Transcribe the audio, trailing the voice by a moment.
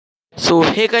सो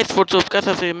hey guys what's up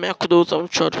कैसा से मैं खुद दोस्त हूँ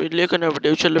शॉर्ट वीडियो लेकर नया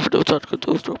वीडियो चलो वीडियो स्टार्ट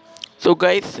करते दोस्तों. So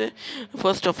guys,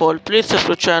 first of all, please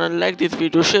subscribe channel, like this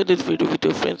video, share this video with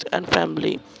your friends and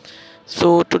family.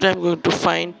 So today I'm going to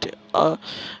find a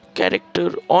character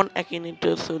on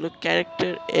Akinator. So the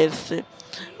character is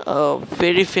a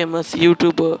very famous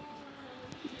YouTuber.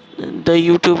 The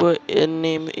YouTuber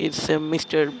name is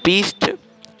Mr. Beast.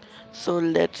 So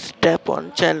let's tap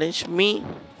on challenge me.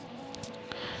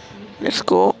 Let's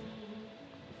go.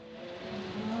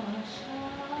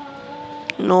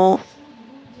 No.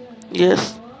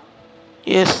 Yes.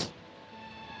 Yes.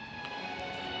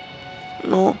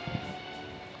 No.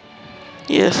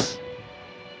 Yes.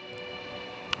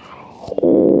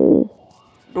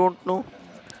 Don't know.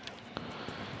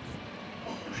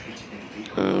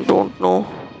 Don't know.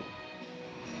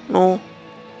 No.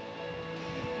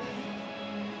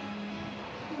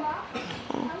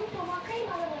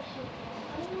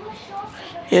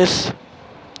 Yes.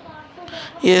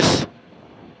 Yes.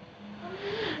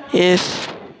 Yes.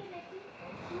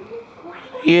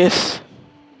 Yes.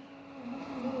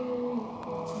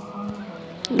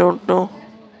 Don't know.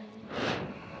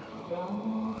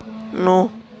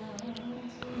 No.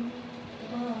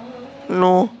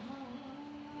 No.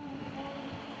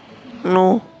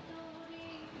 No.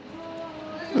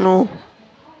 No.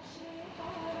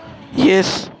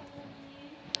 Yes.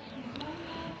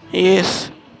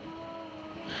 Yes.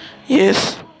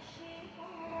 Yes.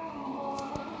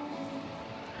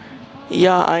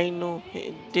 Yeah, I know.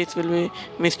 This will be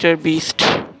Mr. Beast.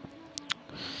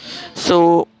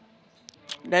 So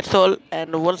that's all.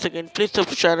 And once again, please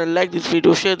subscribe channel, like this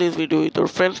video, share this video with your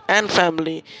friends and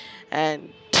family.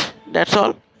 And that's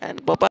all. And bye bye.